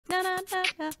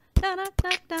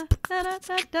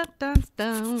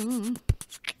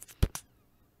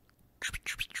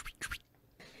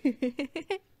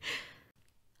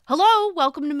Hello,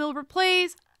 welcome to Milburt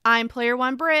Plays. I'm Player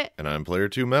 1 Brit. And I'm Player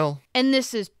 2 Mel. And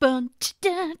this is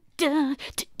Speedpunks.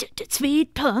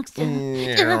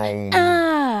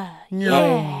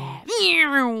 Yeah.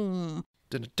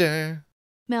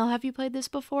 Mel, have you played this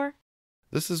before?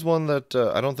 This is one that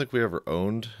I don't think we ever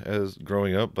owned as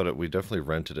growing up, but we definitely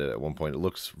rented it at one point. It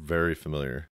looks very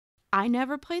familiar. I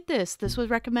never played this. This was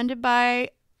recommended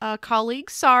by a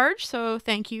colleague, Sarge, so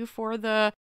thank you for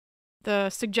the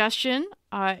suggestion.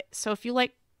 So if you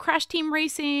like Crash Team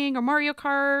Racing or Mario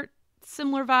Kart,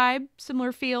 similar vibe,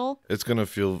 similar feel. It's going to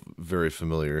feel very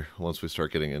familiar once we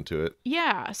start getting into it.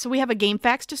 Yeah, so we have a game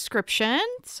facts description,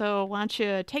 so why don't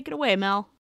you take it away, Mel?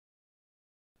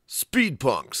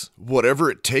 Speedpunks,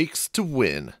 whatever it takes to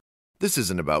win. This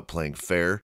isn't about playing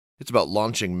fair. It's about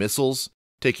launching missiles,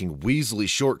 taking weaselly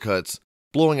shortcuts,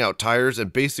 blowing out tires,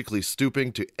 and basically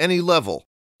stooping to any level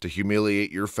to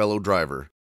humiliate your fellow driver.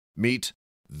 Meet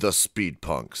the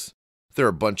Speedpunks. They're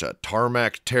a bunch of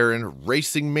tarmac-tearin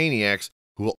racing maniacs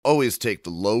who will always take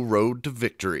the low road to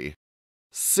victory.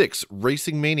 6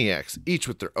 racing maniacs, each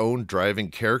with their own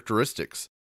driving characteristics.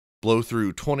 Blow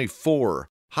through 24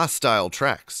 hostile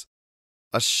tracks.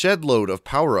 A shed-load of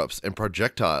power-ups and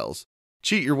projectiles.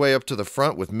 Cheat your way up to the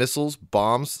front with missiles,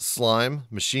 bombs, slime,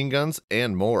 machine guns,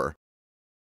 and more.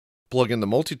 Plug in the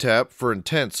multi-tap for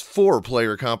intense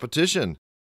 4-player competition.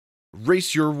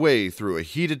 Race your way through a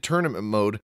heated tournament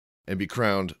mode and be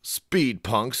crowned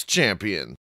Speedpunks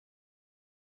champion.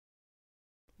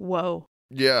 Whoa.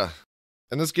 Yeah,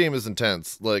 and this game is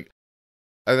intense. Like,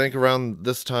 I think around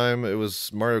this time it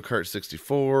was Mario Kart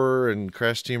 64 and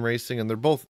Crash Team Racing, and they're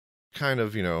both kind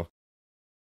of, you know,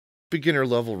 beginner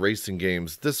level racing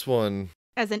games. This one,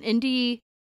 as an indie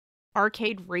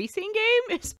arcade racing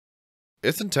game,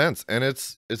 it's intense, and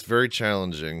it's very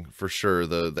challenging for sure.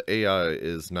 The AI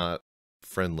is not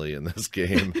friendly in this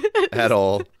game at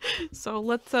all. So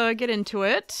let's get into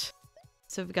it.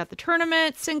 So we've got the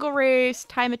tournament, single race,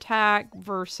 time attack,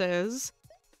 versus.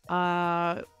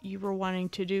 You were wanting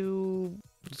to do.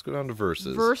 Let's go down to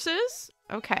versus. Versus?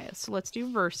 Okay, so let's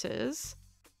do versus.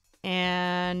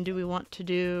 And do we want to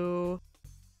do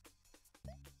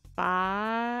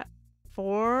 4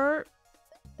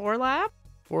 lap?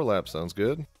 4 laps sounds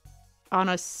good. On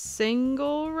a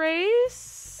single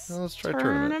race? Well, let's try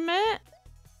tournament.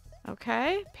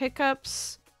 Okay.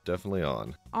 Pickups. Definitely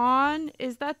on. On.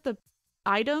 Is that the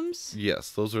items?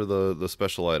 Yes, those are the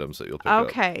special items that you'll pick up.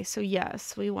 Okay, so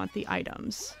yes, we want the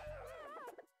items.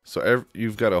 So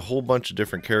you've got a whole bunch of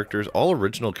different characters, all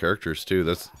original characters too.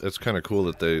 That's kind of cool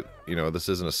that they, you know, this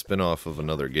isn't a spin-off of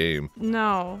another game.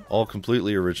 No. All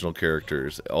completely original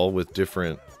characters, all with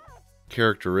different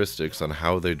characteristics on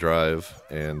how they drive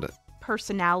and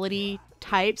personality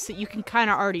types that you can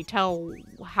kind of already tell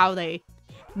how they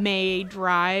may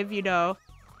drive, you know.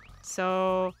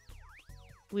 So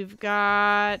we were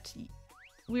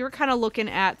kind of looking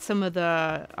at some of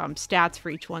the stats for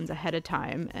each one's ahead of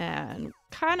time, and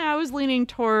kind of I was leaning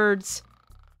towards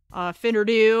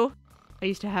Finnerdew. We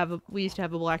used to have a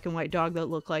black and white dog that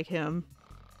looked like him,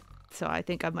 so I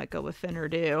think I might go with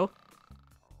Finnerdew.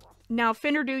 Now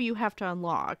Finnerdew you have to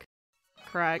unlock,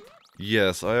 correct?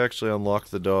 Yes, I actually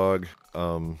unlocked the dog.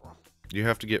 You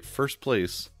have to get first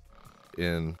place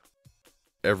in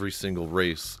every single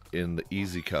race in the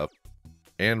Easy Cup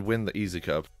and win the Easy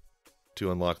Cup to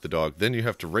unlock the dog. Then you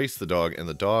have to race the dog, and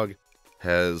the dog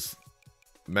has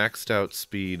maxed out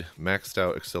speed, maxed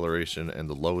out acceleration, and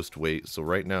the lowest weight. So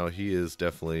right now he is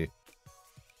definitely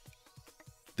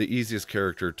the easiest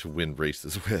character to win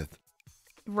races with.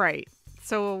 Right.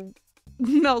 So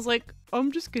Mel's like,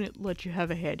 I'm just gonna let you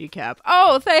have a handicap.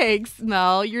 Oh, thanks,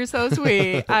 Mel. You're so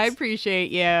sweet. I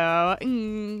appreciate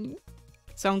you.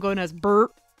 So I'm going as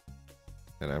Burt.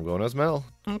 And I'm going as Mel.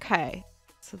 Okay.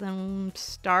 So then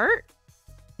start.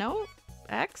 No?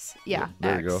 X? Yeah,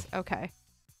 there X. you go. Okay.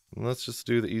 Let's just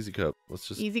do the Easy Cup.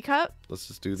 Easy Cup? Let's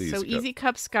just do the Easy Cup. So Easy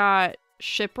Cup's got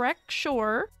Shipwreck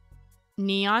Shore,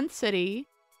 Neon City,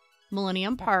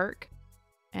 Millennium Park,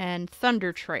 and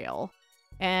Thunder Trail.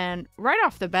 And right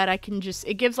off the bat,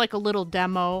 it gives like a little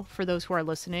demo for those who are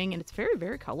listening, and it's very,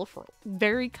 very colorful.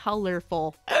 Very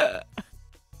colorful.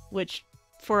 Which,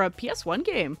 for a PS1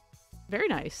 game, very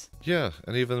nice. Yeah,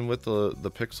 and even with the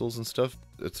pixels and stuff,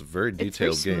 it's a very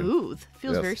detailed it's very game. Smooth.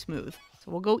 Feels very smooth. So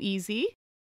we'll go easy.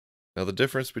 Now the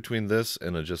difference between this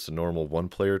and just a normal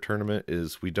one-player tournament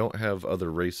is we don't have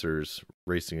other racers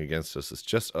racing against us. It's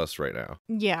just us right now.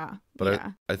 Yeah. But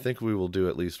I think we will do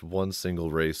at least one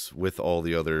single race with all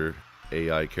the other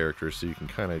AI characters, so you can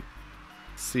kind of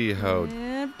see how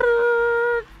And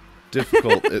Burt.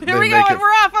 difficult There they we go, make and it. we're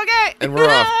off. Okay. And we're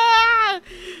off.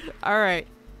 All right.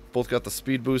 Both got the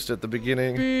speed boost at the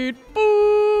beginning. Speed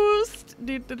boost.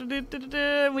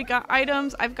 We got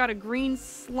items. I've got a green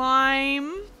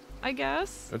slime, I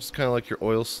guess. It's just kind of like your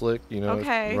oil slick, you know,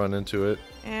 Okay. run into it.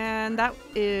 And that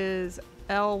is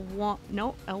L1.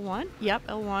 No, L1. Yep,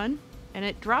 L1. And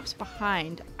it drops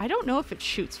behind. I don't know if it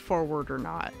shoots forward or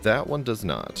not. That one does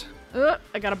not.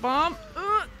 I got a bomb.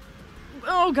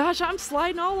 Oh gosh, I'm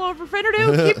sliding all over.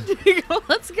 Fenderdo, keep going.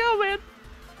 Let's go, man.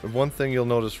 One thing you'll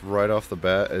notice right off the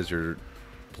bat as you're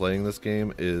playing this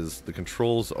game is the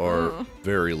controls are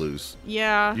very loose.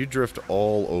 Yeah. You drift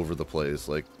all over the place.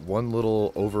 Like one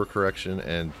little overcorrection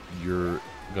and you're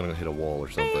gonna hit a wall or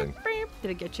something.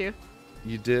 Did it get you?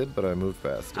 You did, but I moved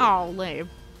past it. Oh, lame.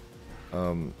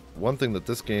 One thing that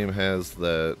this game has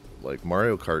that like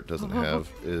Mario Kart doesn't have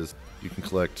is you can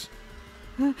collect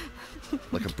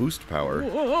like a boost power.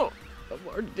 Whoa, I'm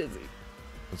already dizzy.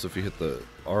 And so if you hit the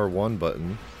R1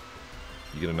 button,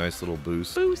 you get a nice little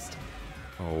boost. Boost.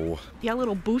 Oh. Yeah,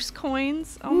 little boost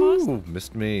coins almost. Ooh,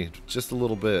 missed me just a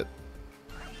little bit.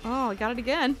 Oh, I got it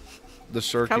again. The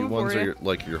sharky Coming ones for are ya.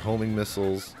 like your homing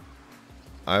missiles.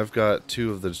 I've got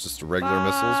two of the just regular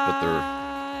missiles, but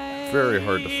they're very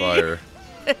hard to fire.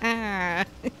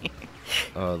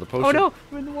 The potion. Oh no,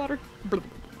 I'm in the water.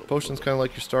 Potion's kind of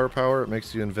like your star power. It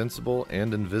makes you invincible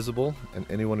and invisible, and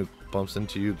anyone who bumps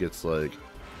into you gets like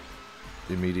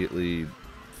immediately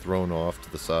thrown off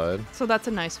to the side. So that's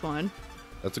a nice one.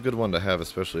 That's a good one to have,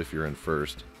 especially if you're in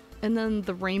first. And then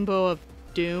the Rainbow of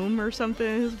Doom or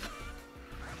something.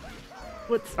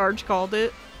 What Sarge called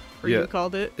it? Or Yeah. you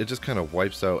called it? It just kind of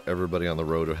wipes out everybody on the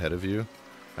road ahead of you.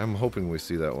 I'm hoping we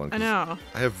see that one. I 'cause know.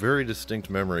 I have very distinct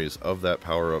memories of that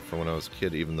power-up from when I was a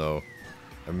kid, even though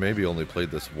I maybe only played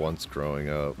this once growing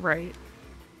up. Right.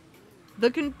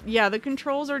 The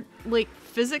controls are like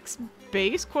physics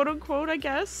based, quote unquote, I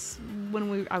guess,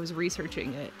 when I was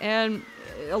researching it. And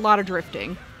a lot of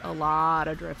drifting. A lot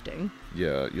of drifting.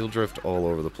 Yeah, you'll drift all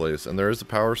over the place. And there is a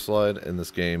power slide in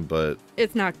this game, but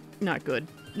It's not good.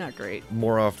 Not great.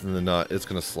 more often than not, it's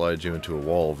going to slide you into a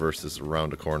wall versus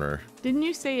around a corner. Didn't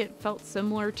you say it felt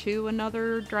similar to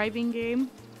another driving game?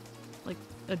 Like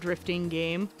a drifting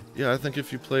game? Yeah, I think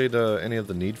if you played any of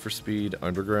the Need for Speed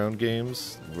Underground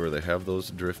games where they have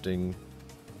those drifting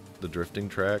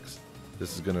tracks,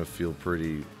 this is going to feel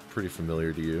pretty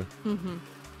familiar to you. Mm-hmm.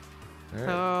 All right.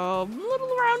 So, a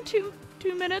little around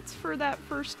 2 minutes for that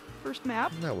first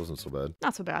map. That wasn't so bad.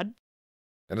 Not so bad.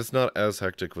 And it's not as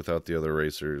hectic without the other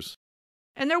racers.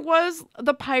 And there was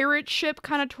the pirate ship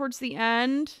kind of towards the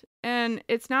end, and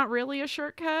it's not really a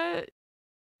shortcut.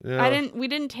 Yeah, We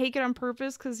didn't take it on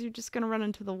purpose because you're just gonna run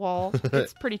into the wall.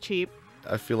 It's pretty cheap.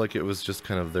 I feel like it was just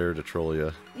kind of there to troll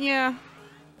you. Yeah,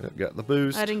 Got the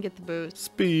boost. I didn't get the boost.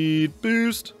 Speed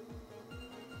boost.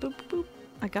 Boop boop.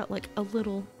 I got like a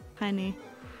little tiny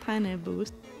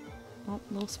boost. Oh,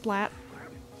 little splat.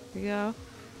 There you go.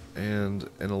 And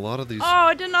a lot of these. Oh,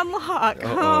 it didn't unlock.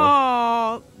 Uh-oh.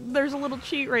 Oh, there's a little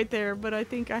cheat right there, but I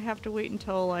think I have to wait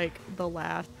until like the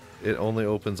last. It only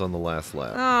opens on the last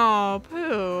lap. Oh,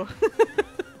 poo.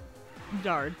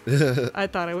 Darn. I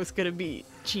thought I was gonna be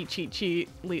cheat,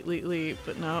 leap,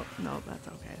 but no, that's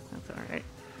okay. That's all right.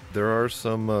 There are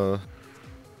some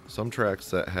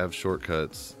tracks that have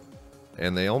shortcuts,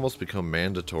 and they almost become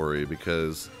mandatory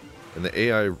because, and the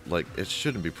AI, like, it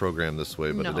shouldn't be programmed this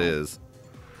way, but No. it is.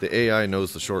 The AI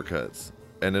knows the shortcuts,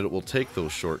 and it will take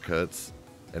those shortcuts,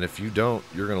 and if you don't,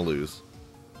 you're gonna lose.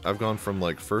 I've gone from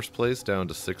like first place down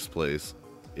to sixth place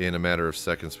in a matter of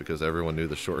seconds because everyone knew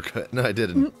the shortcut and I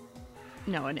didn't.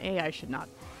 No, an AI should not.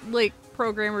 Like,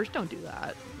 programmers don't do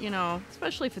that, you know,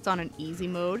 especially if it's on an easy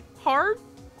mode. Hard?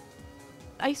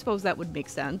 I suppose that would make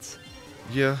sense.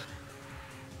 Yeah,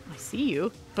 I see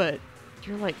you, but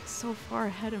you're like so far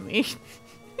ahead of me.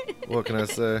 what can I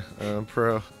say? I'm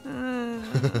pro.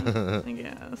 I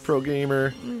guess. Pro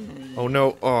gamer. Oh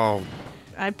no, oh.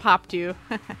 I popped you.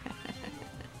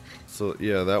 So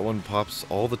yeah, that one pops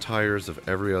all the tires of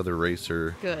every other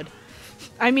racer. Good.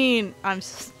 I mean, I'm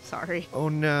sorry. Oh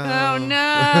no. Oh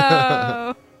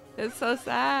no! It's so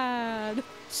sad.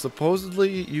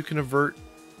 Supposedly you can avert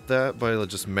that by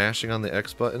just mashing on the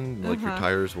X button, like your Uh-huh.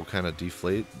 tires will kind of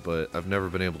deflate, but I've never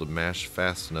been able to mash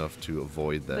fast enough to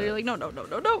avoid that. So you're like,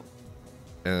 no.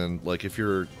 And like if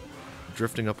you're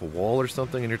drifting up a wall or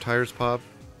something and your tires pop,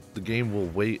 the game will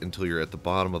wait until you're at the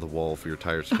bottom of the wall for your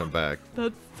tires to come back.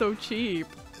 That's so cheap.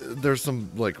 There's some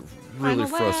like really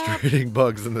Final lap. frustrating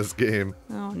bugs in this game.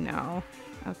 Oh no.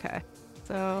 Okay.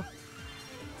 So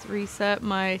Let's reset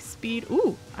my speed.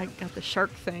 Ooh, I got the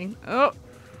shark thing.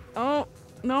 Oh,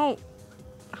 no.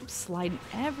 I'm sliding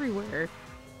everywhere.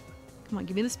 Come on,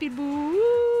 give me the speed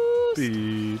boost.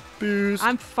 Speed boost.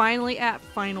 I'm finally at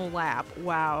final lap.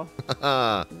 Wow.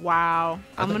 Wow.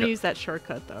 I'm going to use that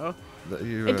shortcut, though.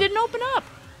 It didn't open up.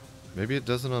 Maybe it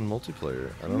doesn't on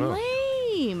multiplayer. I don't know.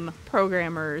 Lame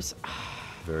programmers.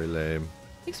 Very lame.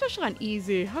 Especially on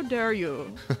easy. How dare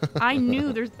you? I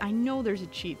know there's a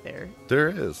cheat there. There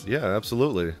is. Yeah,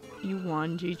 absolutely. You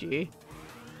won, GG.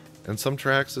 And some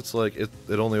tracks, it's like it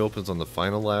only opens on the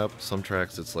final lap. Some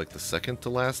tracks, it's like the second to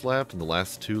last lap, and the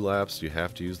last 2 laps, you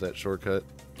have to use that shortcut.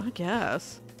 I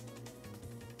guess.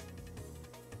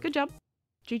 Good job.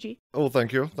 GG. Oh,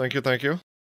 thank you.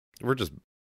 We're just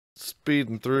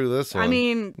speeding through this one. I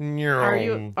mean,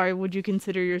 would you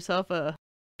consider yourself a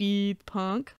speed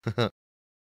punk?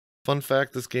 Fun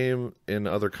fact, this game in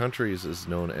other countries is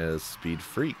known as Speed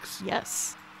Freaks.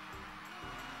 Yes.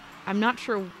 I'm not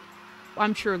sure.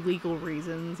 I'm sure legal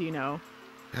reasons, you know.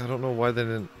 I don't know why they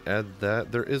didn't add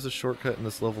that. There is a shortcut in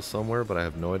this level somewhere, but I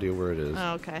have no idea where it is.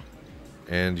 Oh, okay.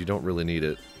 And you don't really need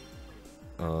it.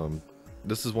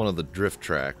 This is one of the drift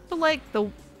track. But like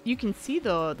you can see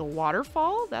the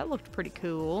waterfall. That looked pretty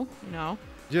cool, you know.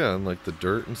 Yeah, and like the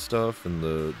dirt and stuff, and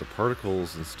the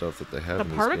particles and stuff that they have. The in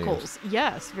these particles, games.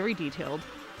 yes, very detailed.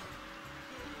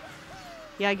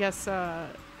 Yeah, I guess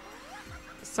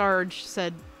Sarge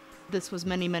said this was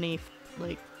many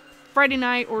like Friday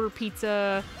night, order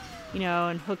pizza, you know,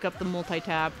 and hook up the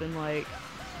multi-tap and like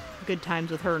good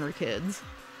times with her and her kids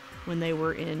when they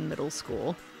were in middle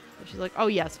school. So she's like, oh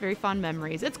yes, very fond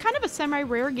memories. It's kind of a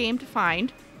semi-rare game to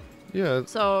find. Yeah.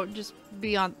 So just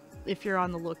if you're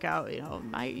on the lookout, you know,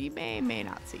 you may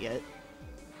not see it.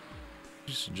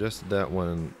 You suggested that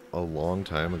one a long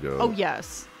time ago. Oh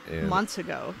yes, and months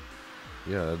ago.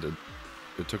 Yeah,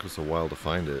 it took us a while to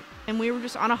find it. And we were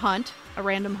just on a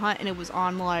random hunt, and it was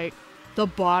on like the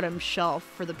bottom shelf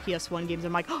for the PS1 games.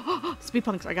 I'm like, oh,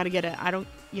 speedpunks, I gotta get it. I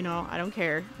don't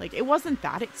care. Like, it wasn't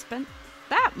that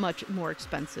much more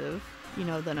expensive, you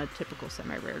know, than a typical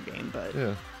semi-rare game, but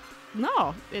yeah,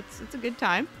 no, it's a good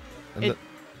time. And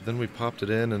then we popped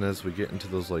it in, and as we get into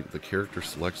those like the character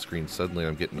select screens, suddenly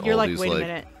I'm getting You're all like, these wait a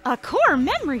minute, a core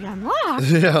memory unlocked.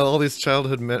 Yeah, all these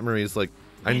childhood memories. Like,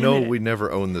 I know we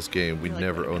never owned this game. We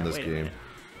never owned this game.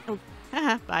 Oh,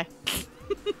 haha, bye.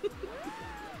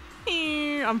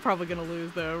 I'm probably gonna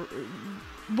lose though.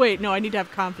 Wait, no, I need to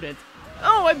have confidence.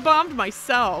 Oh, I bombed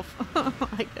myself.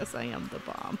 I guess I am the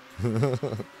bomb.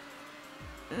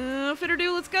 Fit or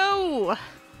do, let's go.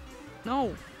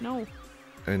 No.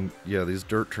 And yeah, these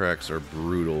dirt tracks are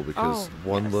brutal because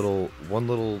one little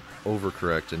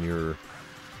overcorrect and you're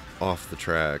off the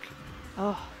track.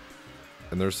 Oh.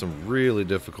 And there's some really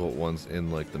difficult ones in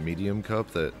like the medium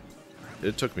cup that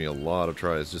it took me a lot of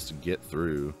tries just to get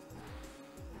through.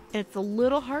 It's a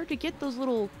little hard to get those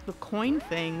the coin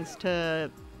things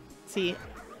to see.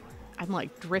 I'm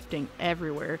like drifting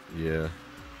everywhere. Yeah.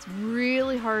 It's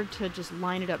really hard to just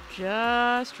line it up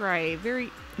just right. I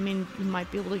mean, you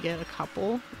might be able to get a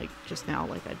couple, like just now,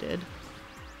 like I did.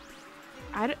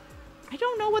 I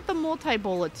don't know what the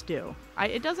multi-bullets do.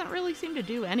 It doesn't really seem to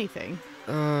do anything.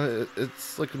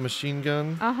 It's like a machine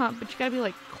gun. But you gotta be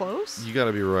like close. You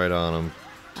gotta be right on them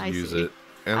to use it.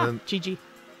 And then GG.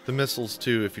 the missiles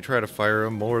too, if you try to fire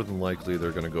them, more than likely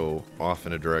they're gonna go off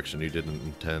in a direction you didn't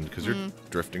intend because you're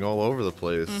drifting all over the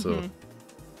place. So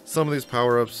some of these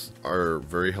power-ups are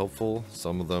very helpful,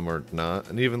 some of them are not.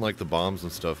 And even like the bombs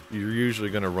and stuff, you're usually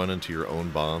gonna run into your own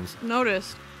bombs.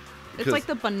 Noticed. It's like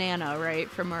the banana, right,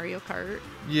 from Mario Kart?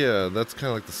 Yeah, that's kind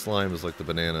of like the slime is like the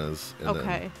bananas. And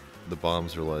okay. Then the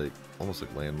bombs are like almost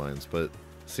like landmines, but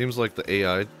seems like the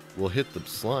AI will hit the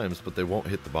slimes, but they won't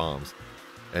hit the bombs.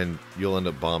 And you'll end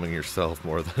up bombing yourself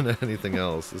more than anything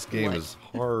else. This game is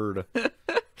hard. But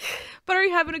are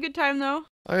you having a good time, though?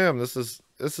 I am. This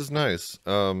is nice.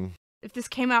 If this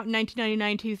came out in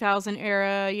 1999, 2000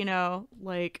 era, you know,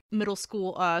 like middle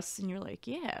school us, and you're like,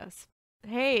 yes,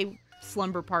 hey,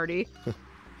 slumber party.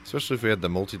 Especially if we had the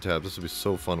multi-tab, this would be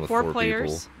so fun with 4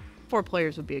 people. 4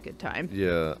 players would be a good time.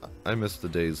 Yeah, I miss the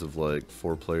days of like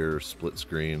 4-player split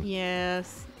screen.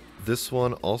 Yes. This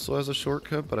one also has a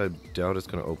shortcut, but I doubt it's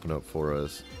going to open up for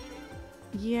us.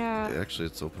 Yeah. Actually,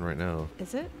 it's open right now.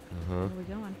 Is it? Uh-huh. Where are we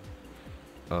going?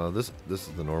 This is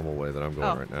the normal way that I'm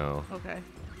going right now. Okay.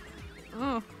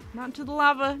 Oh, not into the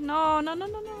lava. No. Not in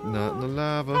the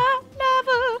lava.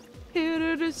 Lava.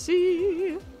 Here to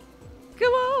see.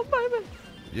 Come on, baby.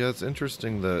 Yeah, it's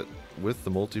interesting that with the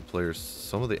multiplayer,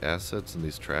 some of the assets in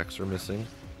these tracks are missing.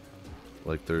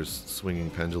 Like there's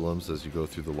swinging pendulums as you go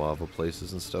through the lava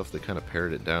places and stuff. They kind of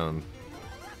pared it down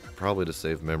probably to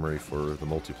save memory for the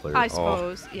multiplayer. I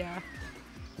suppose, yeah.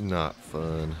 Not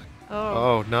fun. Oh.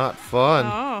 Oh, not fun.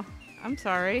 Oh, I'm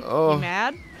sorry. Oh. You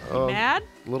mad? You Oh. mad?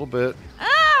 A little bit. Oh,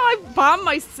 I bombed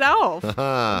myself.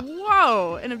 Haha.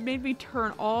 Whoa, and it made me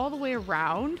turn all the way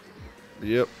around.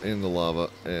 Yep, in the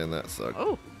lava, and that sucked.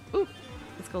 Oh, ooh.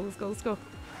 Let's go, let's go, let's go.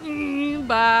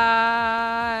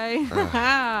 Bye.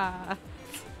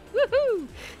 Woohoo.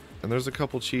 And there's a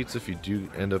couple cheats if you do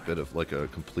end up at like a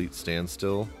complete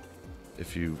standstill.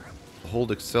 If you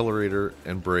hold accelerator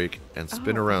and brake and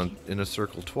spin around in a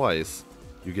circle twice,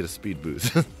 you get a speed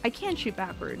boost. I can shoot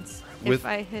backwards With- if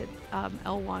I hit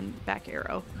L1 back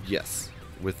arrow. Yes,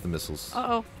 with the missiles.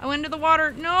 Uh-oh, I went into the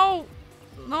water. No,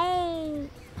 no,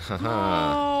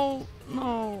 no,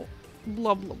 no.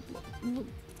 Blah, blah, blah.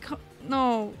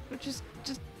 No, just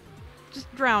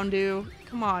drown, dude.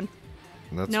 Come on.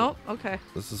 And that's Nope, okay.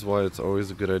 This is why it's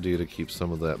always a good idea to keep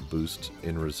some of that boost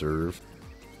in reserve,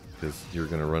 because you're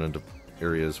going to run into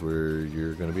areas where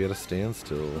you're going to be at a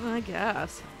standstill, I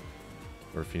guess.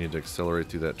 or if you need to accelerate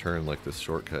through that turn like this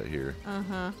shortcut here,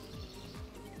 Uh-huh.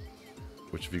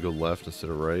 which if you go left instead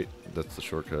of right, that's the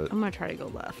shortcut. I'm gonna try to go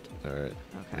left. All right,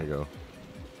 Okay. here you go.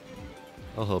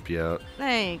 I'll help you out.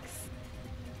 Thanks.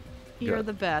 You're Got-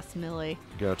 the best, Millie.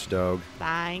 Gotcha, dog.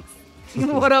 Thanks.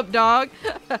 What up, dog?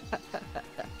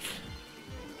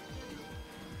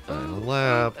 Final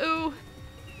lap. Ooh.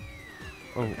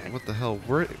 Oh, Okay. what the hell?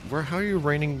 How are you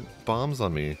raining bombs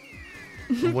on me?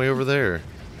 I'm way over there.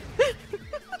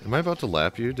 Am I about to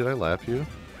lap you? Did I lap you?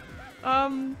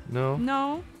 No.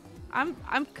 No?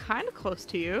 I'm kind of close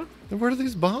to you. Then where are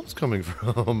these bombs coming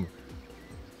from?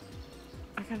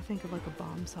 I gotta think of like a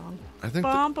bomb song. I think.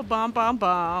 Bomb, ba bomb, bomb,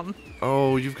 bomb.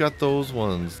 Oh, you've got those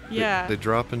ones. Yeah. They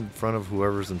drop in front of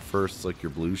whoever's in first, it's like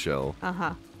your blue shell.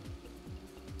 Uh-huh.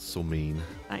 So mean.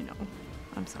 I know.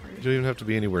 I'm sorry. You don't even have to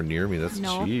be anywhere near me. That's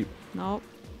No. cheap. Nope.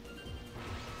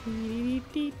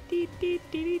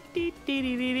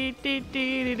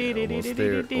 Almost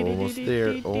there. Almost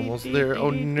there. Almost there. Oh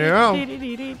no!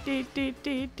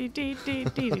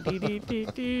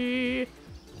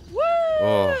 Woo!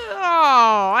 Oh.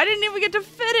 Oh, I didn't even get to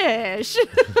finish.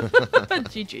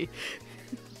 GG.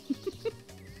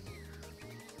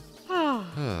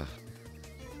 Oh,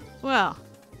 well.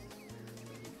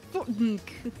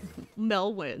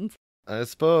 Mel wins. I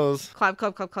suppose. Clap,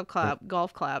 clap, clap, clap, clap.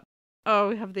 Golf clap. Oh,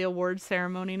 we have the award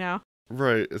ceremony now.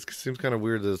 Right. It seems kind of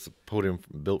weird that it's a podium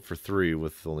built for 3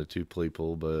 with only 2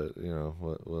 people, but, you know,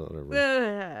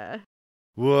 whatever.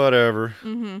 Whatever.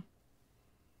 Mm-hmm.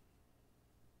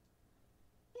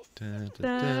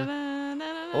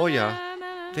 Oh,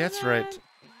 yeah. That's right.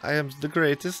 I am the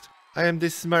greatest. I am the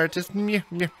smartest.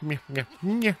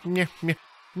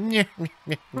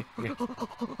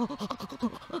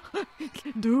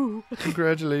 Do.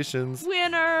 Congratulations.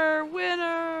 Winner,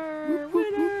 winner,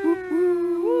 winner.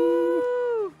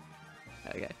 Woo.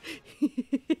 Okay.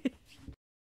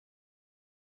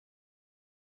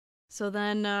 So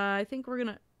then I think we're going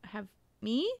to have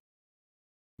me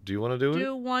Do you want to do it?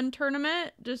 do one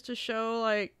tournament just to show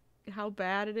like how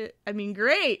bad it is. I mean,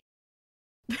 great.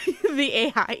 The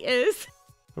AI is.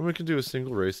 And we can do a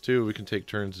single race too. We can take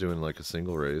turns doing like a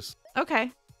single race. Okay.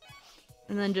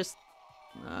 And then just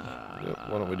Yep,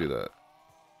 why don't we do that?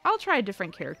 I'll try a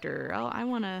different character. I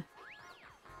want to.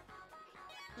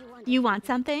 You want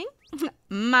something?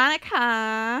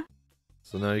 Monica.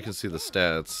 So now you can see the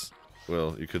stats.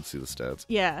 Well, you could see the stats.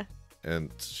 Yeah.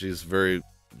 And she's very,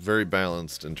 very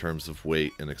balanced in terms of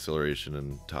weight and acceleration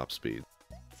and top speed.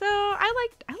 So I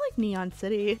like Neon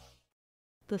City.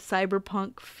 The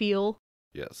cyberpunk feel.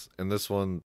 Yes. And this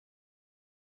one,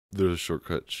 the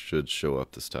shortcut should show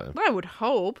up this time. I would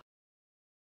hope.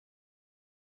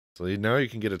 So now you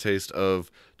can get a taste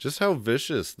of just how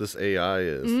vicious this AI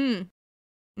is.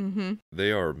 Mm-hmm.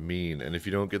 They are mean. And if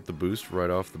you don't get the boost right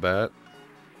off the bat,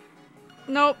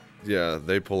 Nope. yeah,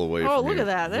 they pull away Oh, from look you at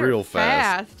that. They're real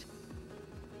fast.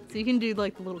 So you can do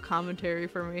like the little commentary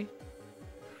for me.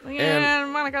 Like, And- yeah,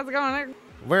 Monica's going there.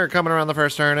 We're coming around the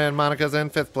first turn, and Monica's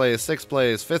in 5th place, 6th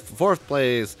place, 4th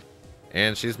place.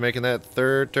 And she's making that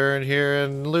 3rd turn here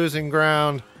and losing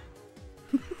ground.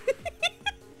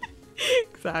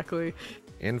 Exactly.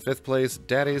 In 5th place,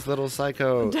 Daddy's Little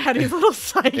Psycho. Daddy's little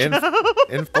psycho.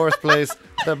 In 4th place,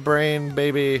 the Brain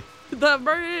Baby. The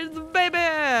birds, baby.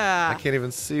 I can't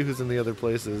even see who's in the other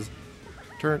places.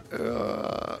 Turn.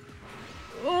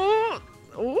 Ooh.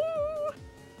 Ooh.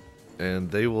 And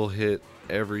they will hit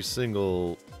every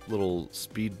single little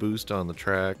speed boost on the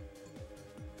track.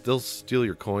 They'll steal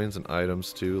your coins and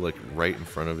items too, like right in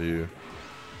front of you.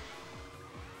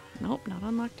 Nope, not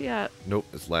unlocked yet. Nope,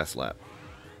 it's last lap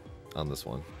on this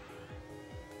one.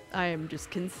 I am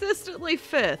just consistently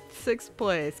 5th, 6th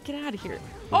place. Get out of here.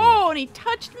 Oh, and he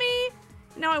touched me.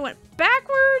 Now I went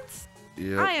backwards.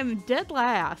 Yeah. I am dead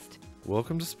last.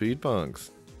 Welcome to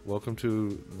Speedpunks. Welcome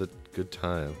to the good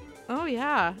time. Oh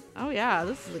yeah. Oh yeah.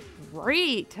 This is a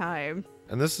great time.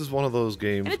 And this is one of those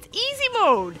games And it's easy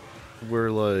mode.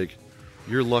 where, like,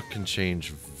 your luck can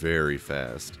change very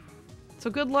fast. So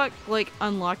good luck, like,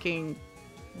 unlocking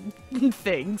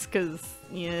things, because,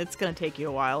 yeah, it's gonna take you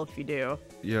a while if you do.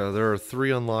 Yeah, there are 3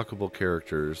 unlockable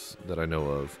characters that I know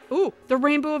of. Ooh, the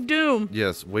Rainbow of Doom.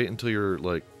 Yes, wait until you're,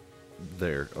 like,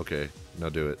 there. Okay, now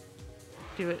do it.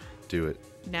 Do it Do it.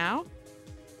 now.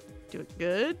 Do it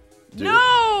good. Do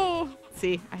No!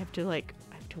 See, I have to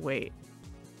wait.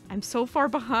 I'm so far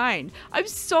behind. I'm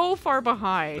so far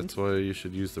behind. That's why you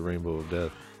should use the Rainbow of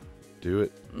Death. Do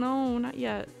it. No, not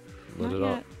yet. Let Not it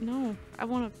yet. out. No, I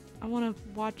wanna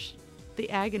watch the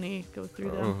agony go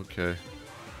through them. Oh, okay.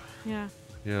 Yeah.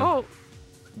 Yeah. Oh,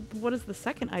 what is the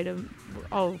second item?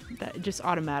 Oh, that just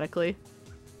automatically.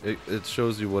 It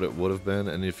shows you what it would have been,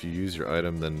 and if you use your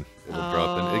item, then it'll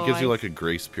drop in. It gives you, like, a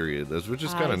grace period, which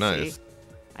is kind of nice.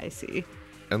 I see.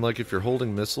 And, like, if you're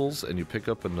holding missiles and you pick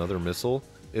up another missile,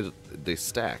 they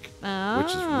stack, Oh,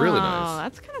 which is really nice.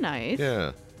 That's kind of nice.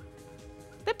 Yeah.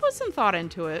 They put some thought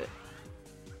into it.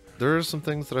 There are some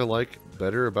things that I like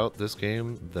better about this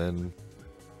game than,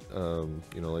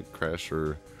 like Crash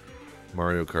or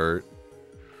Mario Kart.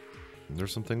 And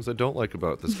there's some things I don't like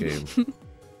about this game.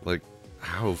 Like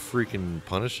how freaking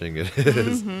punishing it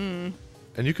is. Mm-hmm.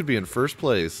 And you could be in first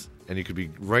place, and you could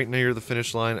be right near the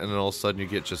finish line, and then all of a sudden you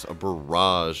get just a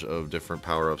barrage of different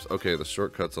power-ups. Okay, the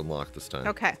shortcut's unlocked this time.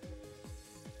 Okay.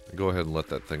 Go ahead and let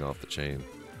that thing off the chain.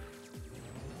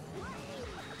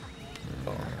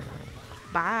 Oh.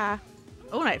 Bye.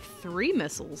 Oh, and I have 3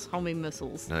 missiles. Homing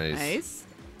missiles. Nice. Nice.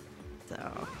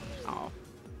 So,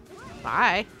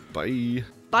 bye. Bye.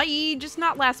 Bye. Just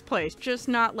not last place. Just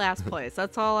not last place.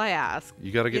 That's all I ask.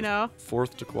 You gotta get You know?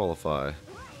 4th to qualify.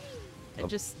 I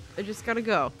just gotta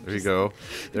go. There you go.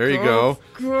 There you go.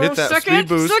 Hit that second, speed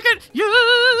boost. Second.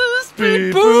 Yes. Speed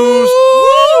Speed boost. boost.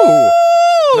 Woo!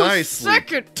 Nicely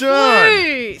Second done.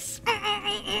 place.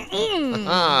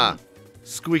 Ah,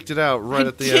 squeaked it out right I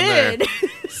at the end did. there.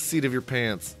 Seat of your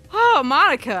pants. Oh,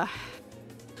 Monica.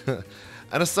 And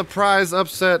a surprise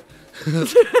upset.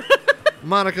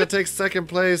 Monica takes 2nd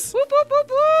place. Whoop, whoop, whoop,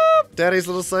 whoop. Daddy's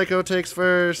little psycho takes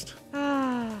 1st.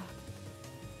 Ah.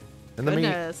 And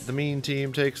Goodness. the mean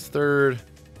team takes 3rd.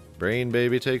 Brain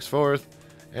Baby takes 4th.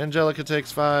 Angelica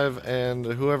takes 5. And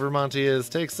whoever Monty is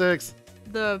takes 6.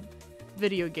 The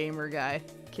video gamer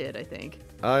kid, I think.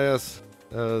 Ah, yes.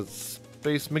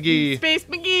 Space McGee. Space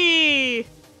McGee.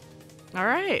 All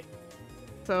right.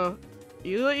 So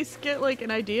you at least get like an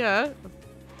idea.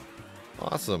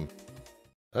 Awesome.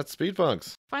 That's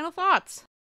Speedpunks. Final thoughts.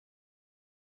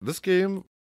 This game,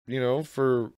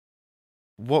 for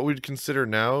what we'd consider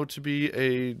now to be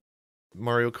a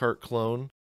Mario Kart clone,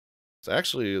 it's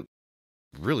actually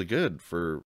really good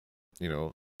for,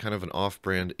 kind of an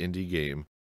off-brand indie game.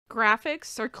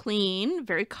 Graphics are clean,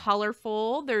 very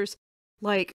colorful. There's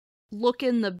like look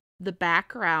in the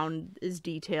background is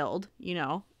detailed,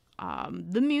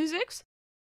 The music's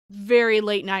very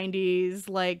late 90s,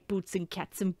 like Boots and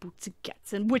Cats,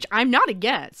 which I'm not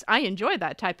against. I enjoy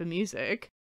that type of music.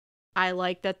 I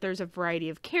like that there's a variety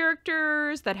of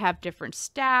characters that have different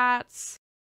stats,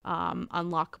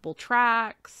 unlockable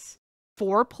tracks,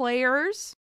 4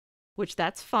 players, which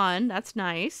that's fun. That's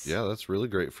nice. Yeah, that's really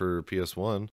great for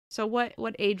PS1. So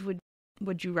what age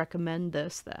would you recommend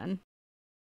this then?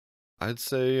 I'd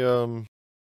say,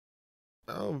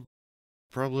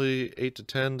 probably 8 to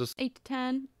 10. 8 to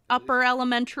 10? Upper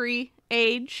elementary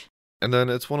age? And then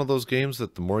it's one of those games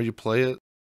that the more you play it,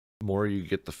 the more you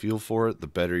get the feel for it, the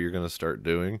better you're going to start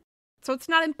doing. So it's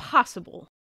not impossible.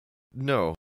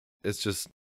 No, it's just,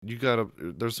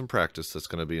 there's some practice that's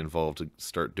going to be involved to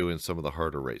start doing some of the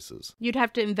harder races. You'd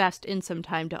have to invest in some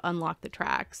time to unlock the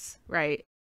tracks, right?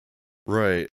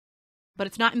 Right. But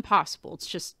it's not impossible. It's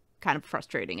just kind of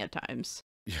frustrating at times.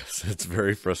 Yes, it's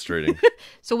very frustrating.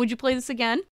 So would you play this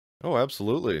again? Oh,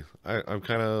 absolutely. I'm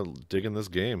kind of digging this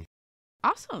game.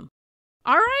 Awesome.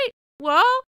 All right. Well,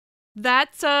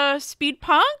 that's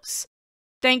Speedpunks.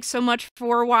 Thanks so much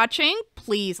for watching.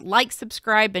 Please like,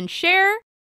 subscribe, and share.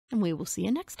 And we will see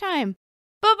you next time.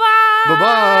 Bye-bye.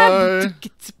 Bye-bye.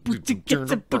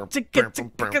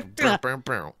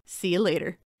 See you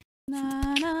later.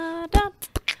 Na-na-da,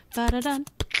 ba-da-dun,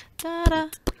 da-da,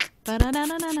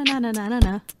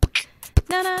 ba-da-da-na-na-na-na-na-na.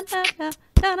 Na-na-da-da,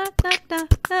 da-da-da-da,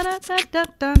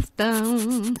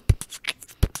 da-da-da-da-dun-dun.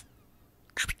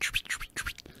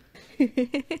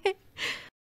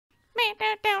 Down,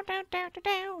 down, down, down, down,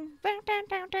 down, down, down,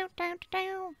 down, down, down,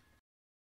 down.